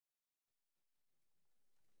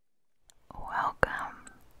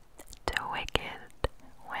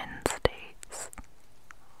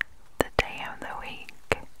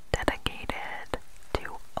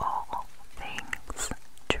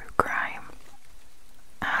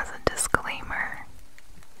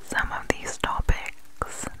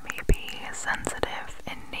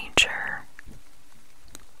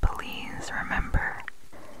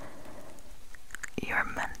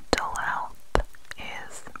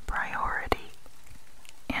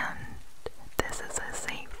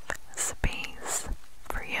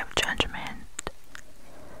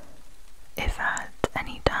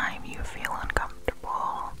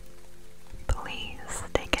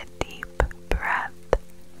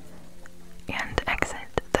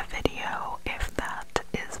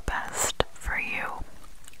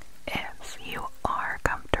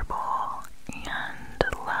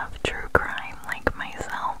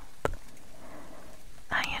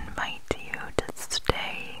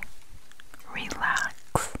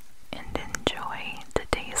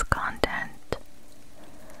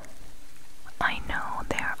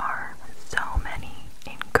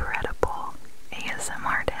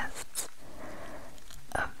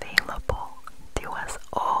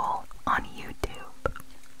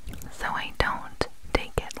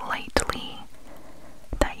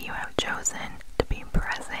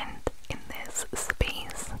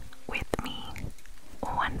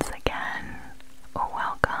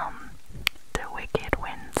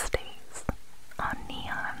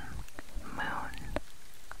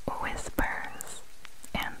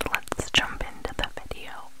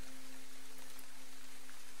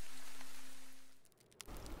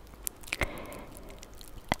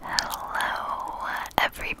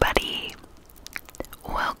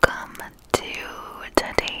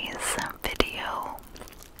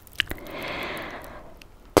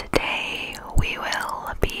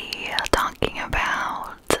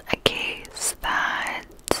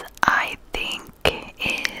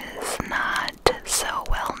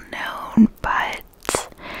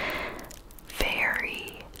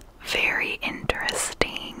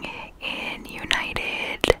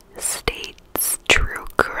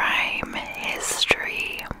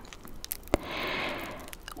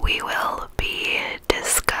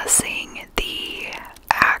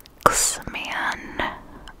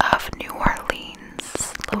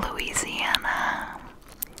Louisiana.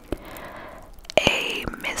 A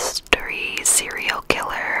mystery serial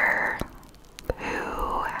killer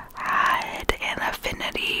who had an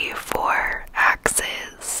affinity for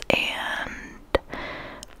axes and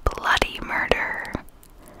bloody murder,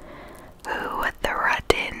 who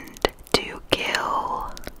threatened to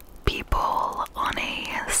kill people on a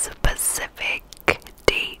specific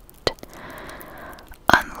date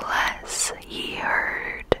unless he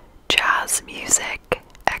heard jazz music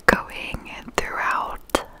echoing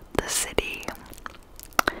throughout the city.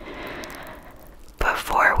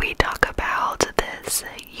 Before we talk about this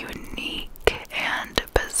unique and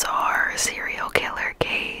bizarre serial killer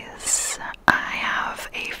case, I have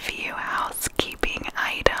a few housekeeping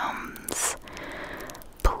items.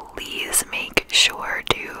 Please make sure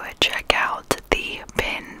to check out the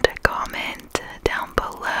pinned comment down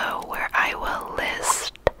below where I will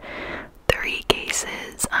list 3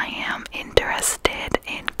 cases I am interested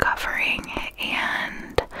in covering,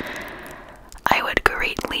 and I would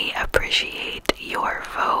greatly appreciate your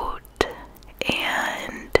vote.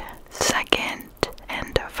 And second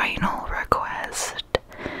and final request,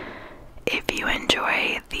 if you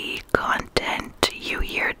enjoy the content you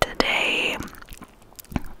hear today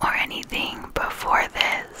or anything before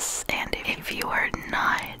this, and if you are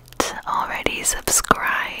not already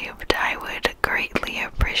subscribed, I would greatly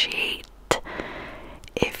appreciate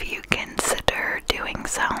if you consider doing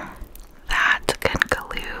so. That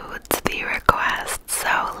concludes the request,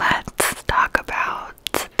 so let's talk about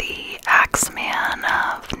the Axeman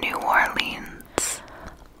of New Orleans.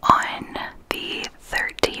 On the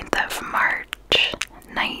 13th of March,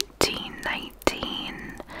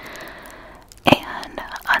 1919, an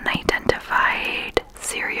unidentified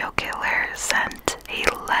serial killer sent a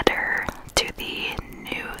letter to the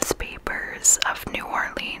newspapers of New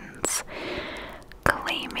Orleans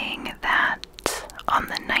claiming that on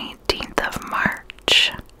the 19th of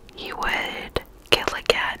March he would kill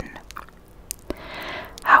again.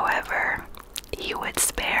 However, he would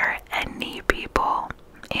spare any people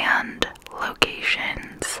and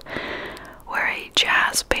locations where a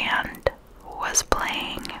jazz band was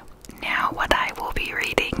playing. Now, what I will be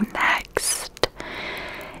reading next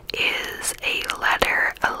is a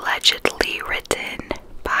letter allegedly written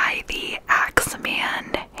by the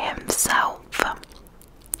Axeman himself.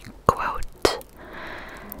 Quote,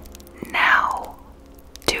 "Now,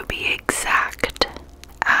 to be exact,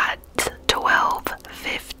 at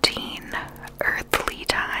 12:15 earthly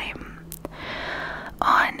time,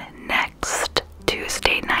 on next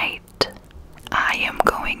Tuesday night, I am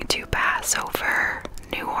going to pass over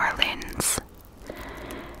New Orleans.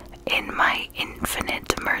 In my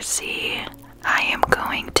infinite mercy, I am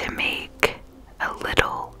going to make a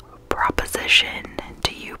little proposition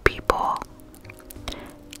to you people.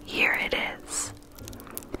 Here it is.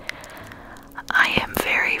 I am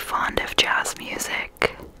very fond of jazz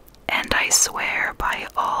music, and I swear by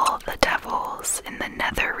all the devils in the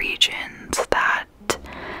nether regions that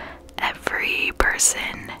every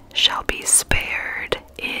person shall be spared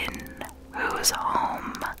in whose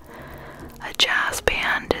home a jazz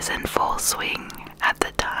band is in full swing at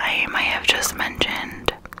the time I have just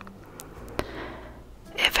mentioned.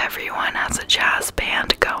 If everyone has a jazz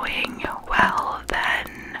band going, well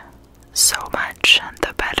then, so much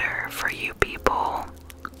the better for you people.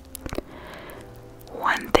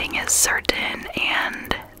 One thing is certain,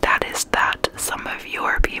 and that is that some of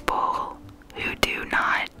your people who do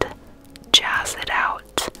not jazz it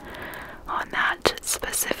out on that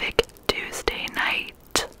specific Tuesday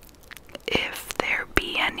night, if there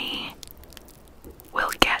be any,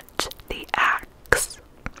 will get the axe."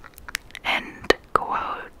 End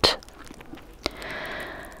quote.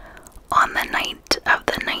 On the night of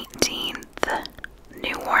the 19th,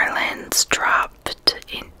 New Orleans dropped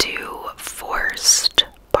into forced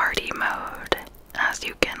party mode, as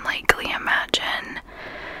you can likely imagine,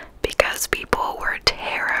 because people were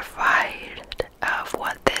terrified of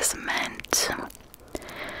what this meant.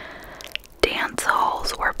 Dance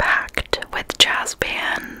halls were packed with jazz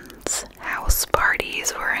bands, house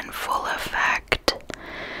parties were in full effect,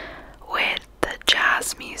 with the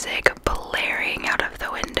jazz music blaring out of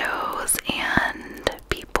the windows, and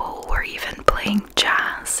people were even playing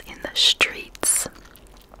jazz in the streets.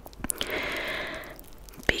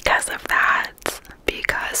 Because of that,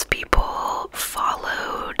 because people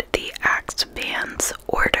followed the axe band's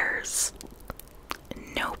orders,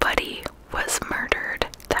 nobody was murdered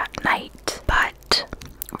that night. But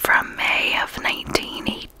from May of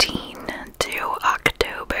 1918 to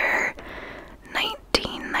October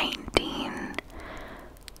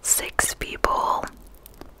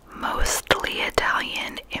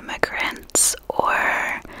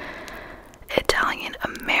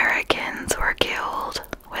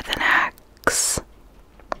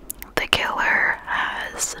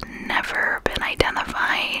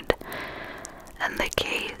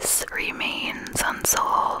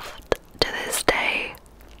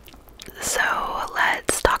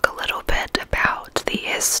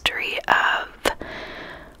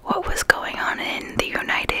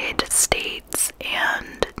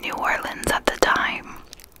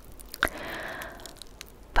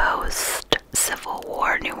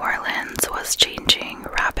was changing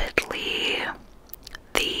rapidly.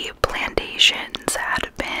 The plantations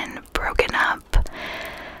had been broken up,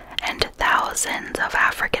 and thousands of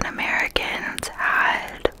African Americans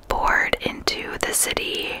had poured into the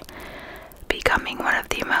city, becoming one of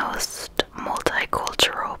the most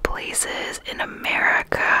multicultural places in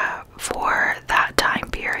America for that time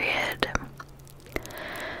period.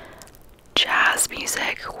 Jazz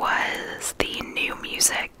music was the new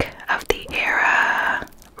music of the era,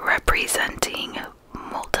 representing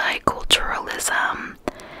multiculturalism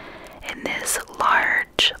in this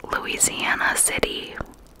large Louisiana city.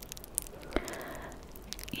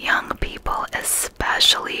 Young people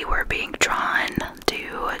especially were being drawn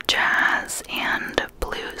to jazz and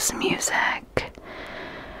blues music,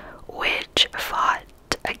 which fought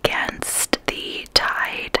against the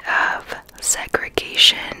tide of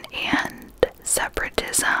segregation and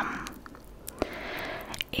separatism.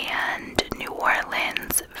 And New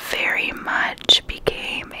Orleans very much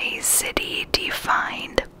became a city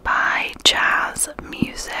defined by jazz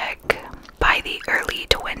music. By the early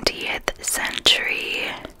 20th century,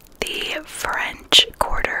 the French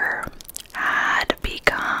Quarter had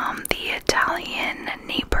become the Italian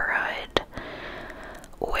neighborhood,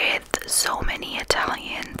 with so many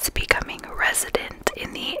Italians becoming resident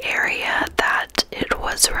in the area that it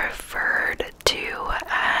was referred to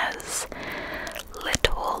as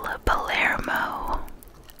Little Palermo.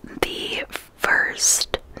 The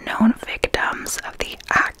first known victims of the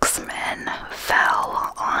Axeman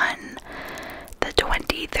fell on the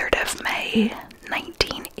 23rd of May,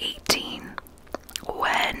 1918,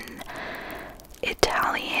 when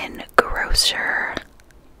Italian grocer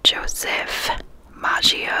Joseph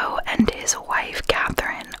Maggio and his wife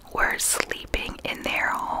Catherine were sleeping in their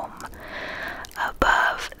home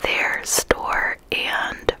above their store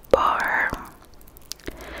and bar.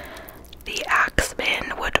 The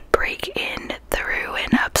Axeman would break in through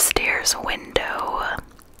an upstairs window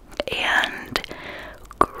and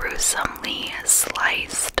gruesomely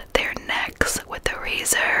sliced their necks with a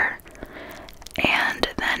razor, and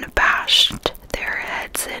then bashed their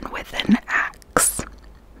heads in with an axe.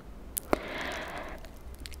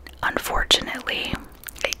 Unfortunately,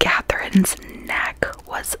 Catherine's neck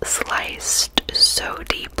was sliced so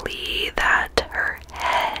deeply that her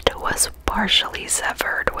head was partially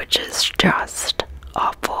severed, which is just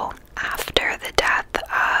awful. After the death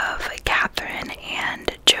of Catherine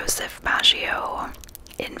and Joseph Maggio,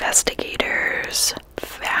 investigators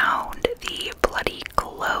found the bloody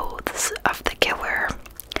clothes of the killer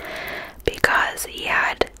because he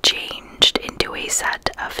had changed into a set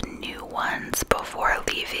of new ones before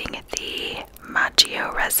leaving the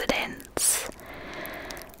Maggio residence.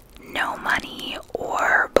 No money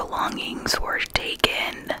or belongings were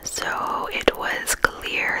taken, so it was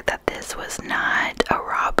clear that this was not a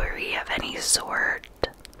robbery of any sort.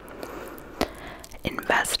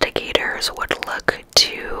 Investigators would look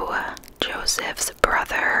to Joseph's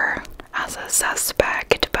brother as a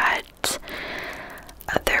suspect, but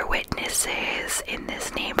other witnesses in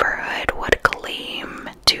this neighborhood would claim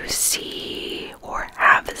to see or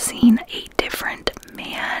have seen a different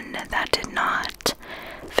man that did not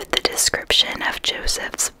fit the description of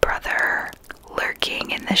Joseph's brother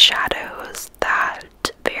lurking in the shadows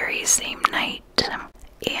that very same night.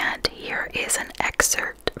 And here is an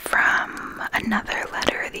excerpt from another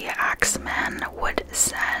letter the Axeman would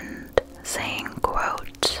send, saying,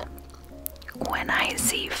 quote, "When I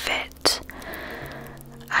see fit,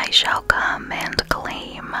 I shall come and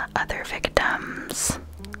claim other victims.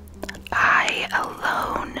 I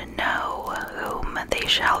alone know whom they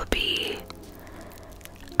shall be.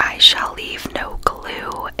 I shall leave no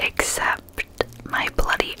clue except my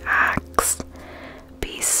bloody axe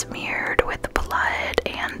besmeared with blood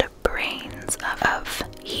and brains of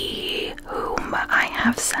he whom I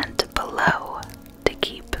have sent below to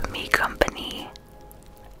keep me company."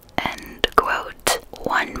 End quote.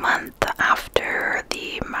 1 month after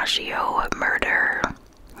the Maggio murder,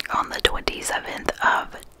 on the 27th of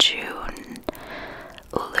June,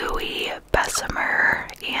 Louis Bessemer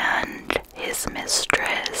and his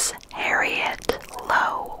mistress Harriet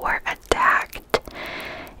Lowe were attacked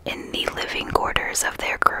in the living quarters of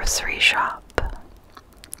their grocery shop.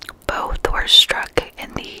 Both were struck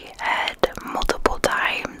in the head multiple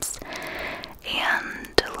times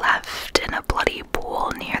and left in a bloody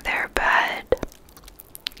pool near their bed.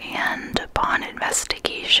 And upon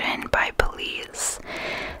investigation by police,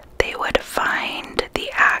 they would find the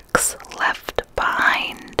axe left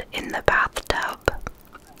behind in the bathtub.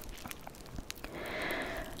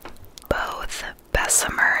 Both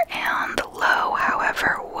Bessemer and Lowe,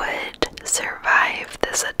 however, would survive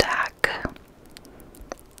this attack.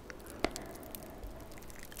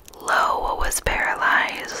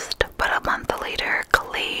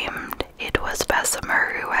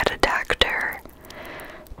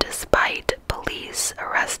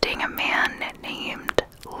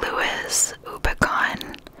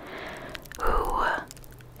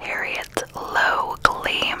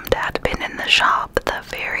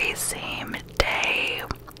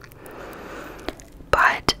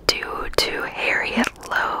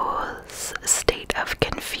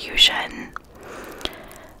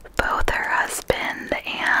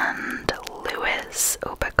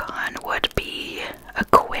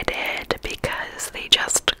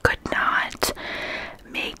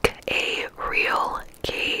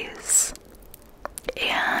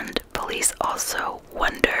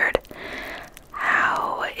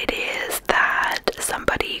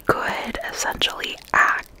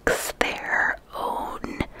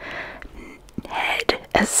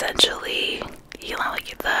 essentially,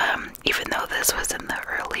 even though this was in the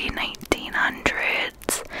early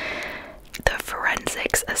 1900s, the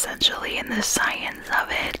forensics essentially and the science of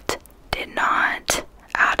it did not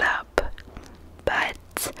add up.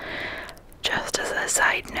 But just as a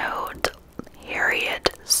side note, Harriet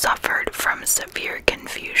suffered from severe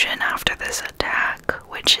confusion after this attack,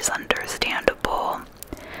 which is understandable,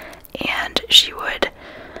 and she would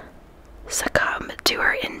succumb to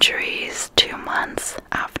her injuries 2 months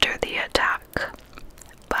after the attack.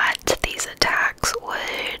 But these attacks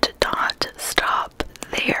would not stop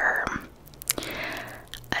there.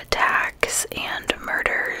 Attacks and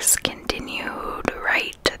murders continued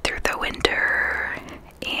right through the winter,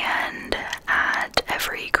 and at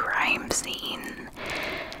every crime scene,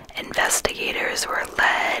 investigators were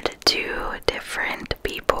led to different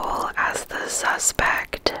people as the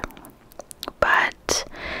suspect. But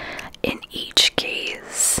in each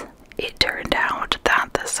case, it turned out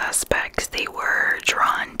that the suspects they were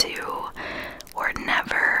drawn to were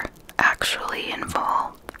never actually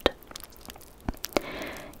involved.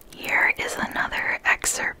 Here is another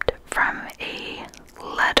excerpt from a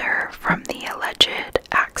letter from the alleged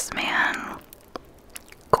Axeman.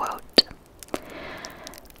 Quote,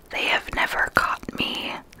 "They have never caught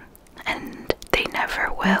me, and they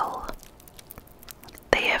never will.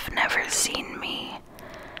 They have never seen me,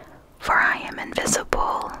 for I am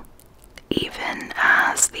invisible, even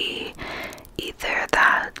as the ether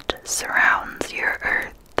that surrounds your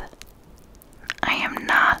earth. I am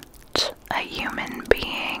not a human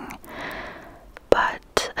being,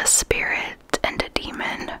 but a spirit and a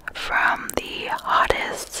demon from the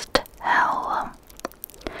hottest hell.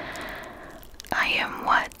 I am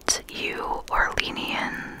what you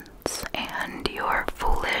Orleanians and your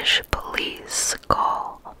foolish police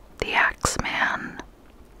call the Axeman.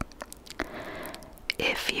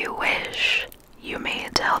 If you wish, you may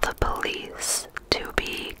tell the police to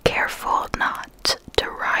be careful not to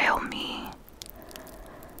rile me.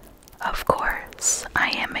 Of course, I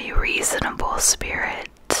am a reasonable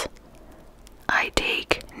spirit. I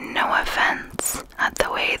take no offense at the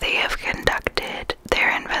way they have conducted their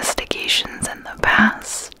investigations in the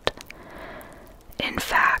past. In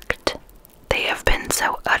fact, they have been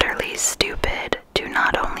so utterly stupid to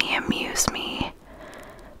not only amuse me,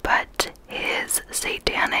 but His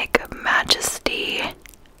Satanic Majesty,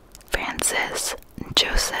 Francis,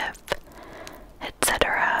 Joseph,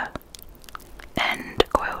 etc." End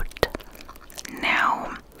quote.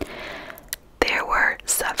 Now, there were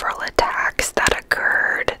several attacks that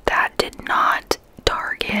occurred that did not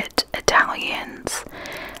target Italians,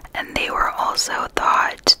 and they were also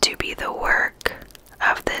thought to be the work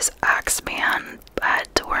of this Axeman,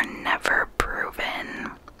 but were never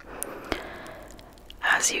proven.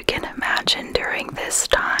 As you can imagine, during this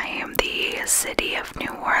time, the city of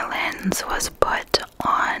New Orleans was put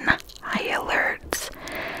on high alert,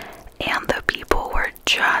 and the people were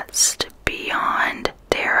just beyond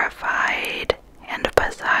terrified and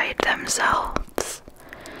beside themselves.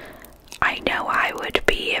 I know I would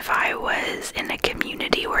be if I was in a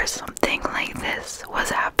community where something like this was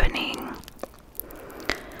happening.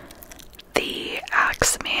 The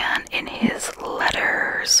Axeman in his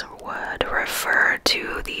letters would refer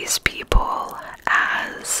to these people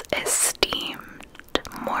as esteemed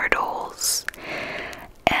mortals,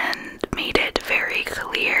 and made it very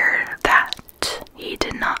clear that he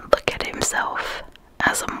did not look at himself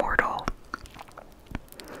as a mortal.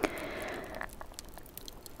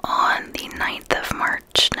 On the 9th of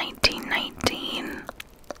March 1919,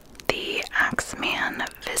 the Axeman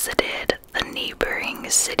visited the neighboring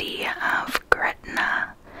city of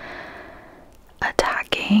Gretna,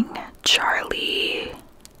 attacking Charlie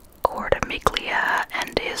Cortamiglia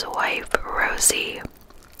and his wife Rosie,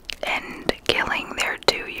 and killing their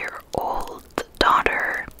 2-year-old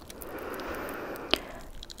daughter.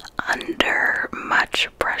 Under much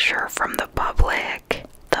pressure from the public,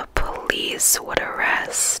 the police would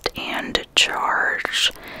arrest and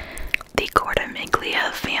charge the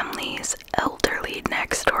Cortamiglia family's elderly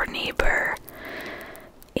next-door neighbor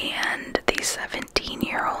and the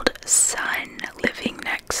 17-year-old son living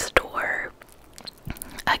next door.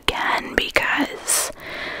 Again, because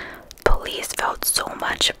police felt so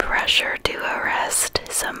much pressure to arrest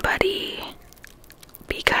somebody,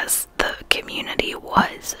 because the community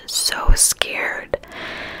was so scared.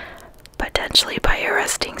 Potentially by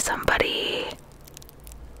arresting somebody,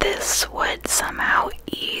 this would somehow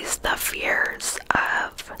ease the fears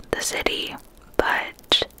of the city,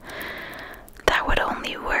 but that would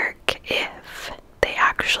only work if they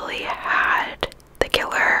actually had the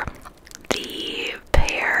killer. The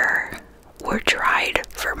pair were tried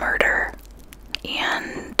for murder,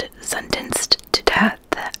 and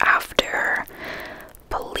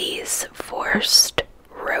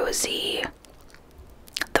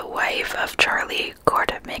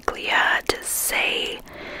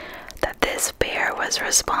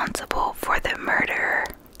responsible for the murder.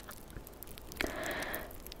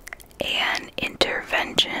 An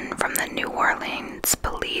intervention from the New Orleans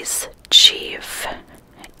police chief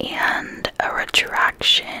and a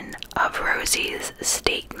retraction of Rosie's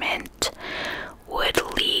statement would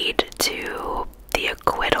lead to the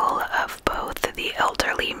acquittal of both the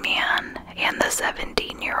elderly man and the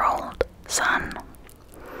 17-year-old son.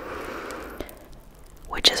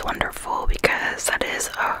 Which is wonderful because that is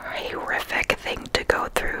a horrific thing to go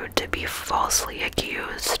through, to be falsely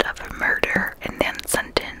accused of a murder and then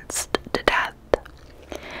sentenced to death.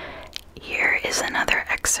 Here is another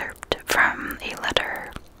excerpt from a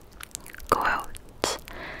letter. Quote,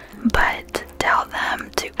 "But tell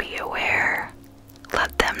them to be aware.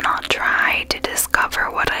 Let them not try to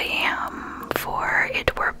discover what I am, for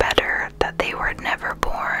it were better that they were never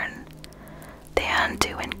born than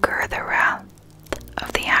to incur the wrath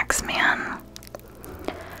of the Axeman.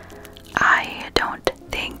 I don't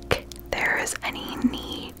think there is any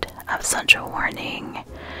need of such a warning,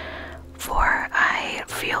 for I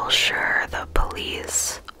feel sure the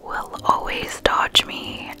police will always dodge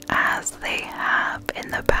me as they have in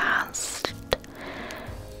the past.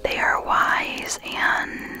 They are wise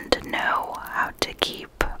and know how to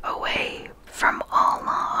keep away from all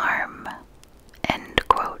harm." End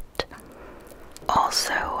quote.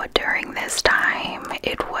 Also, during this time,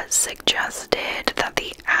 it was suggested that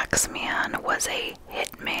the Axeman was a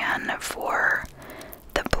hitman for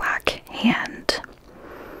the Black Hand.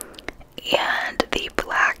 And the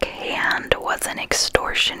Black Hand was an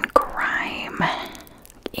extortion crime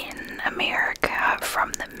in America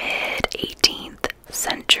from the mid-18th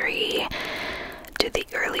century to the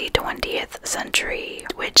early 20th century,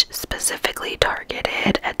 which specifically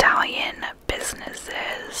targeted Italian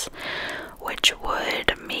businesses, which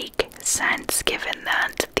would make sense given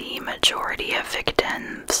that the majority of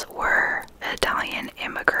victims were Italian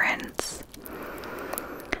immigrants.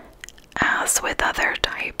 As with other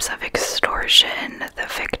types of extortion, the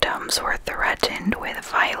victims were threatened with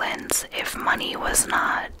violence if money was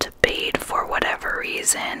not paid for whatever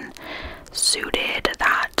reason suited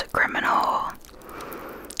that criminal.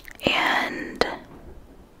 And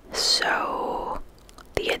so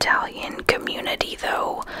the Italian community,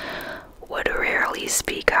 though, would rarely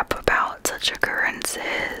speak up about such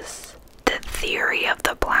occurrences. The theory of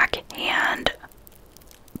the Black Hand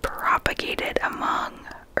propagated among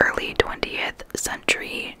early 20th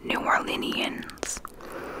century New Orleanians.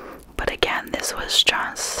 But again, this was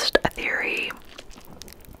just a theory.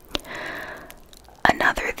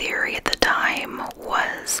 Another theory at the time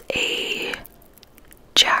was a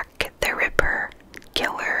Jack the Ripper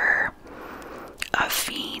killer, a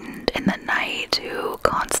fiend in the night who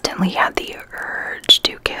constantly had the urge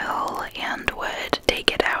to kill and would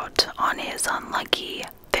take it out on his unlucky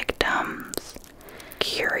victims.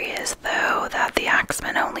 Curious, though, that the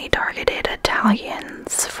Axeman only targeted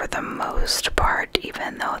Italians for the most part,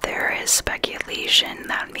 even though there is speculation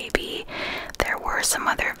that maybe there were some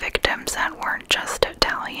other victims that weren't just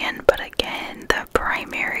Italian, but again, the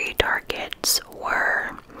primary targets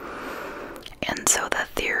were. And so the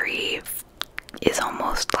theory is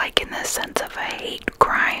almost like in the sense of a hate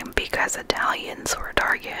crime because Italians were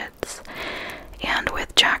targets. And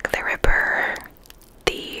with Jack the Ripper,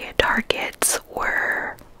 the targets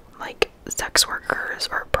were like sex workers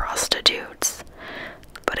or prostitutes.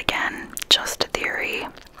 But again, just a theory.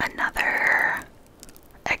 Another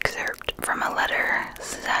excerpt from a letter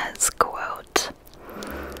says, quote,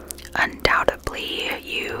 "Undoubtedly,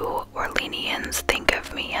 you Orleanians think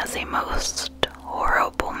of me as a most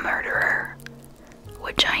horrible murderer,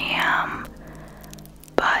 which I am,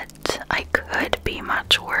 but I could be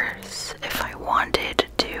much worse if I wanted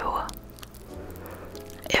to.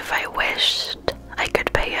 If I wished, I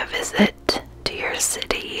could pay a visit to your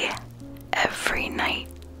city every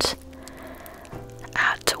night.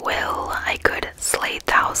 At will, I could slay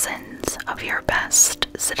thousands of your best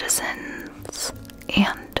citizens,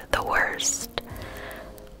 and the worst,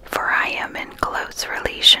 for I am in close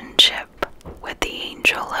relationship with the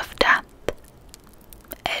angel of death."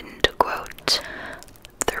 End quote.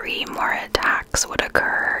 3 more attacks would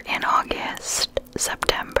occur in August,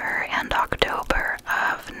 September, and October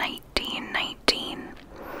of 1919.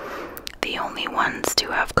 The only ones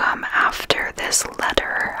to have come after this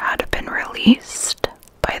letter had been released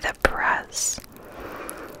by the press.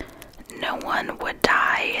 No one would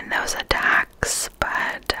die in those attacks,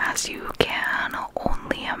 but as you can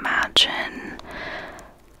only imagine,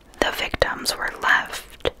 the victims were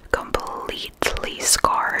left completely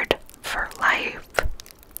scarred for life.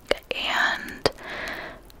 And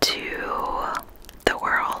to the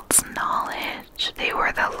world's knowledge, they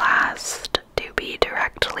were the last to be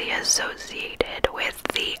directly associated with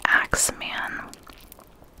the Axeman.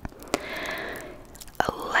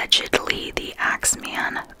 Allegedly, the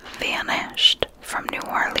Axeman vanished from New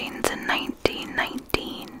Orleans in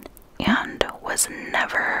 1919 and was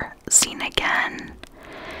never seen again.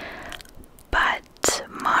 But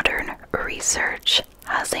modern research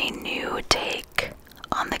has a new take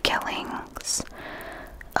on the killings,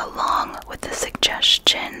 along with the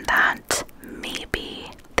suggestion that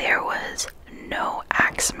maybe there was no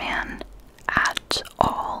Axeman at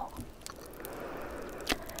all.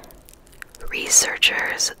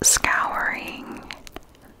 Researchers scouring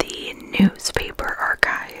the newspaper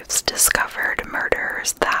archives discovered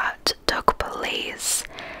murders that took place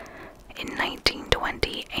in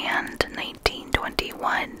 1920 and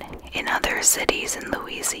 1921 in other cities in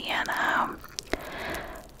Louisiana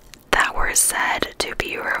that were said to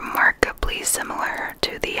be remarkably similar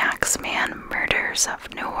to the Axeman murders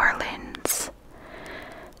of New Orleans.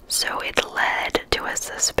 So it led to a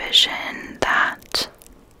suspicion that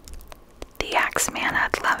the Axeman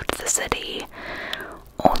had left the city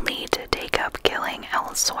only to take up killing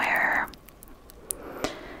elsewhere.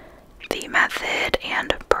 The method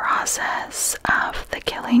and process of the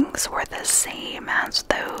killings were the same as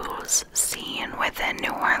those seen within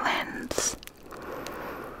New Orleans.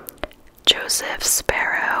 Joseph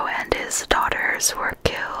Sparrow and his daughters were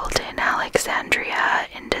killed in Alexandria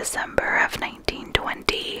in December of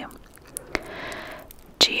 1920.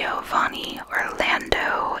 Giovanni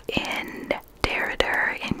Orlando in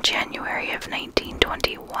Derrida in January of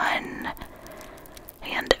 1921,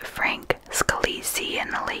 and Frank Scalisi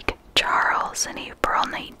in Lake Charles in April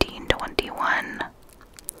 1921.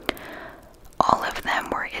 All of them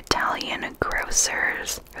were Italian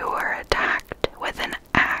grocers who were attacked with an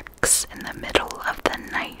axe in the middle of the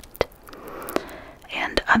night.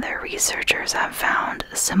 And other researchers have found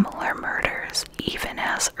similar murders even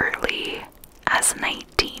as early as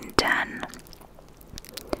 1910.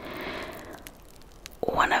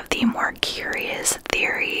 One of the more curious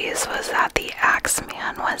theories was that the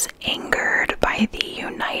Axeman was angered by the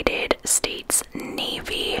United States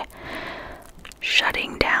Navy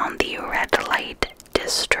shutting down the red light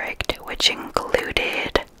district, which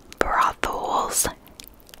included brothels,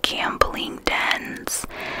 gambling dens,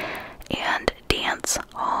 and dance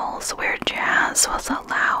halls where jazz was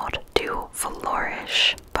allowed to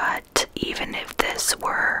flourish. But even if this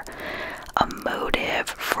were a motive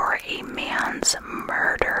for a man's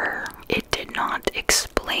murder, it did not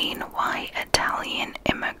explain why Italian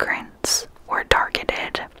immigrants were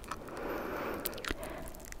targeted.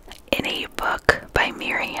 In a book by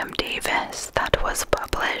Miriam Davis that was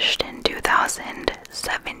published in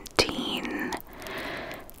 2017,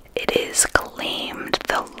 it is claimed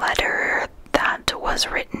the letter that was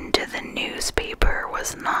written to the newspaper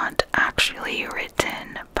was not actually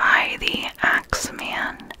written by the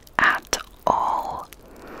Axeman at all.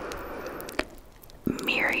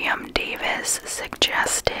 Miriam Davis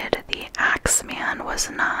suggested the Axeman was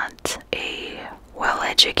not a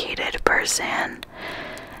well-educated person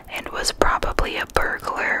and was probably a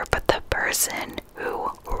burglar, but the person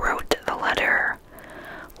who wrote the letter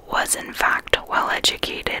was in fact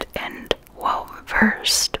well-educated and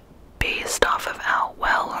well-versed based off of how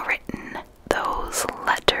well-written those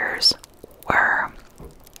letters were.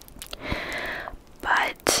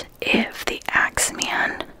 But if the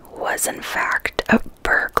Axeman was in fact a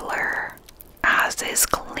burglar, as is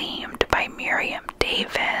claimed by Miriam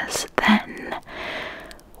Davis, then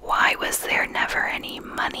why was there never any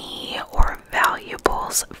money or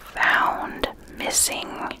valuables found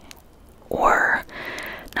missing? Or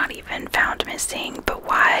not even found missing, but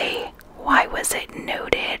why was it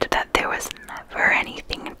noted that there was never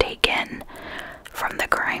anything taken from the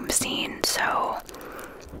crime scene? So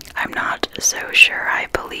I'm not so sure I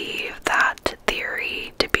believe that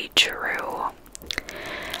theory to be true.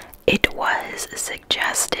 It was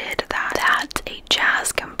suggested that a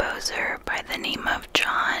jazz composer by the name of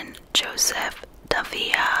John Joseph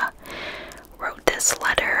Davia wrote this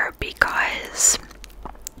letter because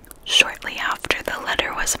shortly after the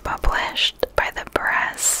letter was published by the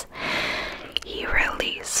press, he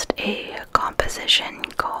released a composition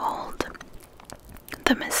called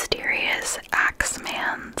The Mysterious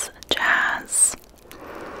Axeman's Jazz.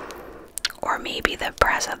 Or maybe the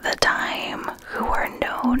press at the time, who were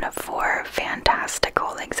known for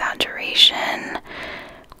fantastical exaggeration,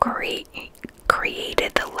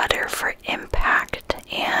 created the letter for impact,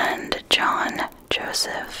 and John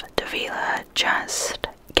Joseph Davila just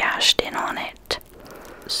cashed in on it.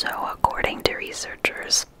 So according to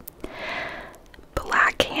researchers,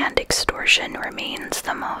 Black Hand extortion remains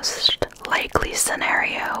the most likely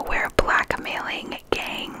scenario where blackmailing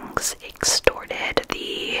gangs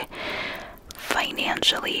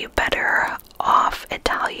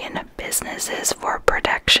businesses for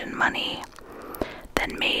protection money,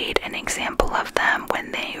 then made an example of them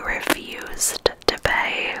when they refused to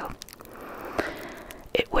pay.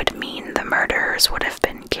 It would mean the murders would have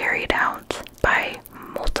been carried out by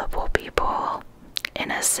multiple people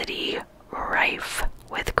in a city rife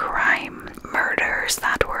with crime. Murders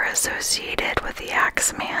that were associated with the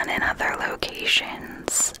Axeman in other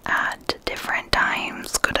locations at different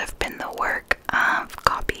times could have been the work of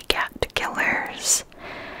copycat killers,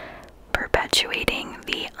 perpetuating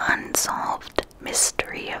the unsolved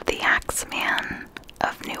mystery of the Axeman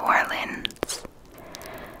of New Orleans.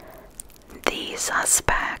 The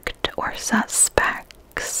suspect or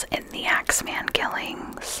suspects in the Axeman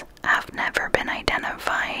killings have never been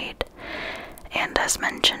identified, and as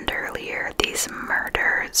mentioned earlier, these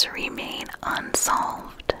murders remain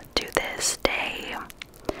unsolved to this day,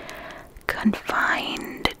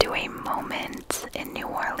 confined to a moment in New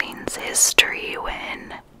Orleans history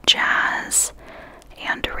when jazz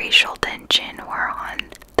and racial tension were on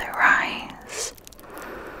the rise.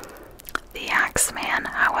 The Axeman,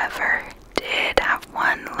 however, did have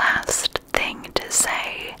one last thing to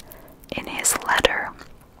say in his letter.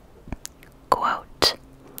 Quote,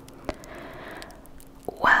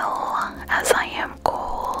 "Well, as I am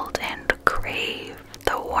cold and crave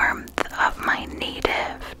the warmth of my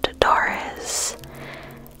native Doris,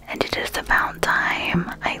 and it is about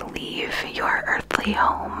time I leave your earthly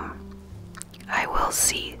home, I will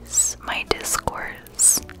cease my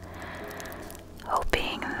discourse,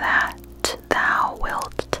 hoping that thou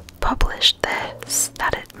wilt publish this,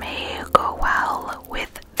 that it may go well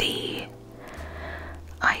with thee.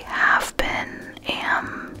 I have been,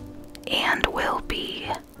 am, and will be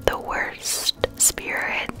the worst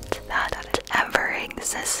spirit that ever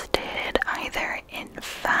existed, either in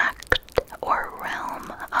fact or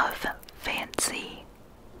realm of fancy."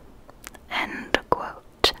 End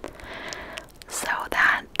quote. So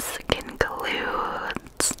that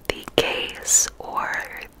concludes the case or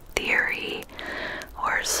theory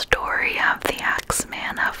or story of the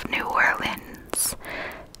Axeman of New Orleans,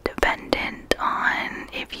 dependent on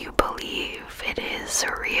if you believe it is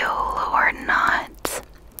real or not.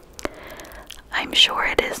 I'm sure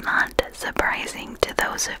it is not surprising to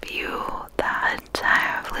those of you that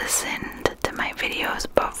have listened to my videos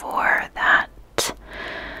before that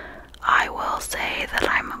I will say that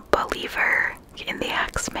I'm a believer in the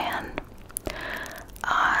Axeman.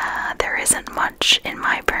 There isn't much in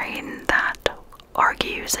my brain that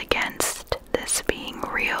argues against this being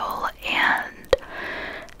real, and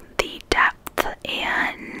the depth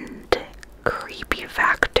and creepy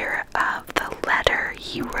factor of the letter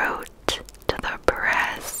he wrote to the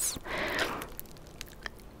press,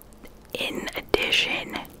 in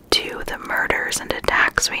addition to the murders and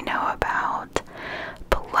attacks we know about,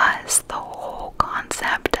 plus the whole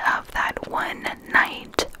concept of that one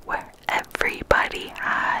night where everybody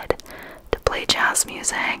had to play jazz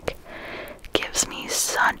music, gives me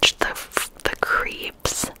such the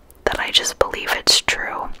creeps that I just believe it's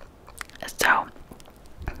true. So,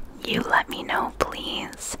 you let me know,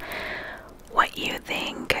 please, what you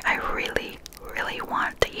think. I really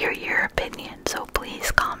want to hear your opinion, so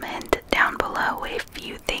please comment down below if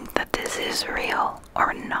you think that this is real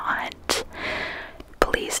or not.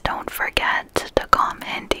 Please don't forget to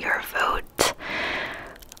comment your vote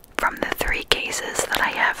from the 3 cases that I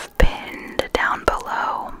have pinned down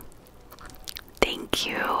below. Thank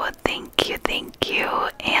you,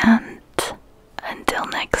 and